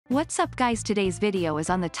What's up guys, today's video is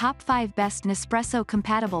on the top 5 best Nespresso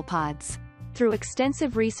compatible pods. Through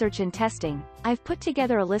extensive research and testing, I've put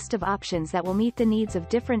together a list of options that will meet the needs of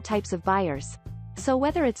different types of buyers. So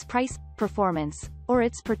whether it's price, performance, or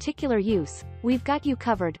its particular use, we've got you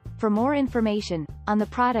covered. For more information on the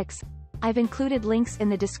products, I've included links in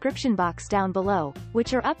the description box down below,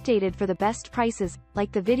 which are updated for the best prices.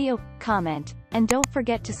 Like the video, comment, and don't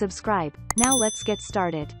forget to subscribe. Now let's get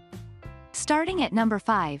started. Starting at number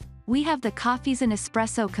 5, we have the CAFFE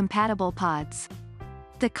Nespresso Compatible Pods.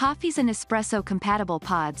 The CAFFE Nespresso Compatible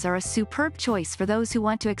Pods are a superb choice for those who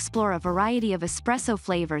want to explore a variety of espresso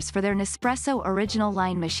flavors for their Nespresso original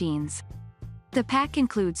line machines. The pack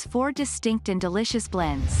includes 4 distinct and delicious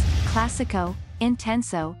blends: Classico,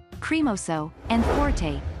 Intenso, Cremoso, and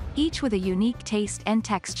Forte, each with a unique taste and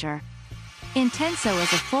texture. Intenso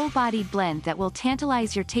is a full-bodied blend that will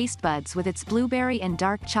tantalize your taste buds with its blueberry and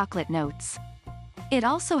dark chocolate notes. It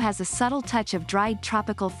also has a subtle touch of dried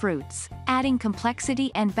tropical fruits, adding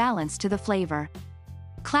complexity and balance to the flavor.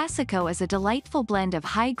 Classico is a delightful blend of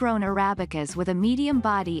high-grown Arabicas with a medium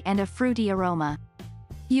body and a fruity aroma.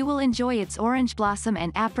 You will enjoy its orange blossom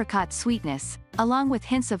and apricot sweetness, along with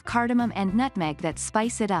hints of cardamom and nutmeg that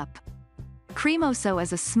spice it up. Cremoso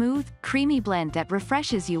is a smooth, creamy blend that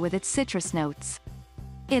refreshes you with its citrus notes.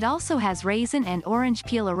 It also has raisin and orange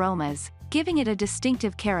peel aromas, giving it a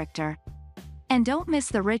distinctive character. And don't miss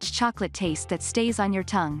the rich chocolate taste that stays on your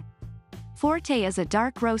tongue. Forte is a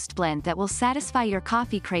dark roast blend that will satisfy your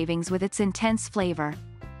coffee cravings with its intense flavor.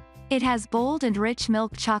 It has bold and rich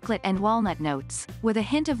milk chocolate and walnut notes, with a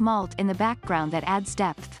hint of malt in the background that adds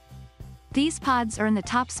depth. These pods earn the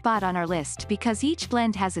top spot on our list because each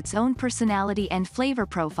blend has its own personality and flavor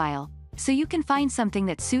profile, so you can find something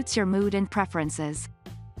that suits your mood and preferences.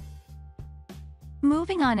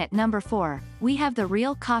 Moving on, at number 4, we have the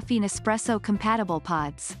Real CAFFE Nespresso Compatible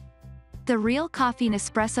Pods. The Real CAFFE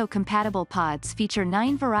Nespresso Compatible Pods feature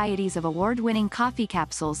 9 varieties of award-winning coffee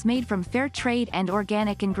capsules made from fair trade and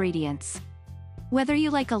organic ingredients. Whether you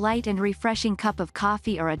like a light and refreshing cup of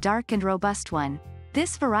coffee or a dark and robust one,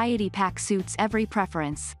 this variety pack suits every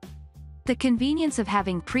preference. The convenience of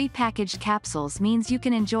having pre-packaged capsules means you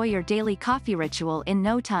can enjoy your daily coffee ritual in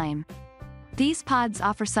no time. These pods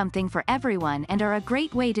offer something for everyone and are a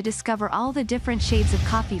great way to discover all the different shades of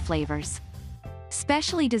coffee flavors.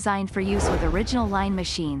 Specially designed for use with original line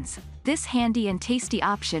machines, this handy and tasty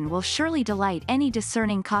option will surely delight any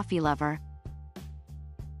discerning coffee lover.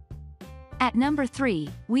 At number 3,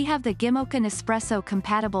 we have the Gimoca Nespresso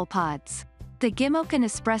Compatible Pods. The Gimoca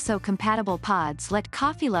Nespresso Compatible Pods let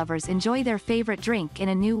coffee lovers enjoy their favorite drink in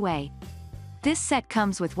a new way. This set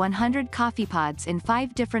comes with 100 coffee pods in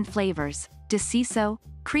 5 different flavors: Deciso,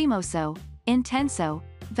 Cremoso, Intenso,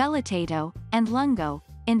 Veletato, and Lungo,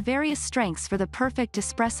 in various strengths for the perfect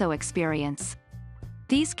espresso experience.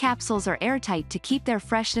 These capsules are airtight to keep their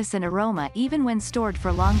freshness and aroma even when stored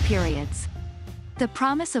for long periods. The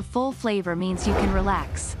promise of full flavor means you can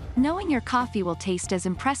relax, knowing your coffee will taste as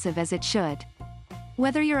impressive as it should.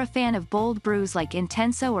 Whether you're a fan of bold brews like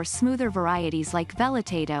Intenso or smoother varieties like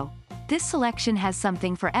Veletato, this selection has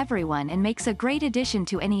something for everyone and makes a great addition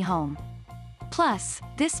to any home. Plus,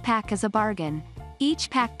 this pack is a bargain. Each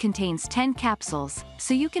pack contains 10 capsules,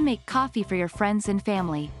 so you can make coffee for your friends and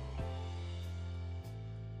family.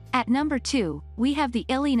 At number 2, we have the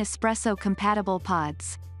Illy Nespresso Compatible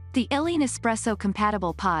Pods. The Illy Nespresso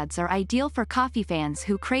Compatible Pods are ideal for coffee fans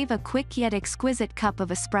who crave a quick yet exquisite cup of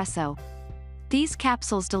espresso. These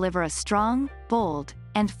capsules deliver a strong, bold,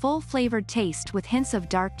 and full-flavored taste with hints of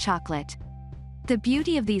dark chocolate. The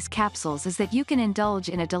beauty of these capsules is that you can indulge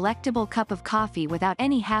in a delectable cup of coffee without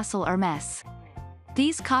any hassle or mess.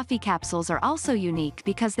 These coffee capsules are also unique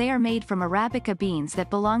because they are made from Arabica beans that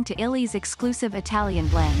belong to Illy's exclusive Italian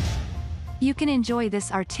blend. You can enjoy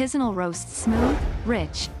this artisanal roast smooth,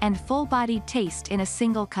 rich, and full-bodied taste in a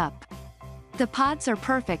single cup. The pods are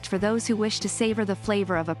perfect for those who wish to savor the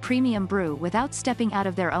flavor of a premium brew without stepping out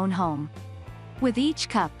of their own home. With each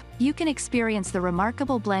cup, you can experience the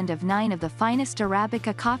remarkable blend of 9 of the finest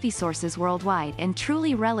Arabica coffee sources worldwide and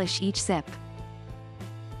truly relish each sip.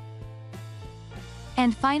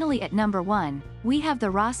 And finally, at number 1, we have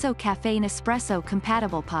the Rosso CAFFE Nespresso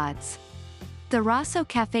Compatible Pods. The Rosso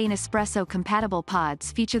CAFFE Nespresso Compatible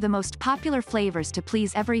Pods feature the most popular flavors to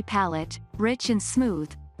please every palate: rich and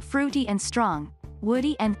smooth, fruity and strong,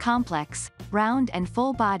 woody and complex, round and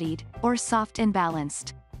full-bodied, or soft and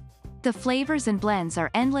balanced. The flavors and blends are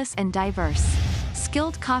endless and diverse.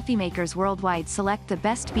 Skilled coffee makers worldwide select the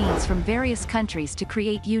best beans from various countries to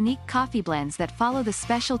create unique coffee blends that follow the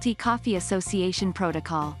Specialty Coffee Association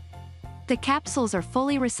protocol. The capsules are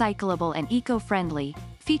fully recyclable and eco-friendly,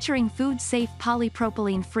 featuring food-safe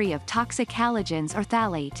polypropylene free of toxic halogens or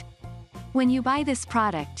phthalate. When you buy this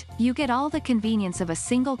product, you get all the convenience of a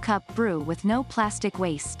single cup brew with no plastic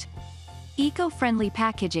waste. Eco-friendly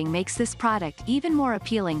packaging makes this product even more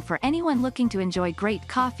appealing for anyone looking to enjoy great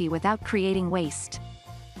coffee without creating waste.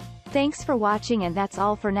 Thanks for watching, and that's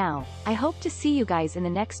all for now. I hope to see you guys in the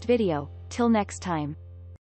next video. Till next time.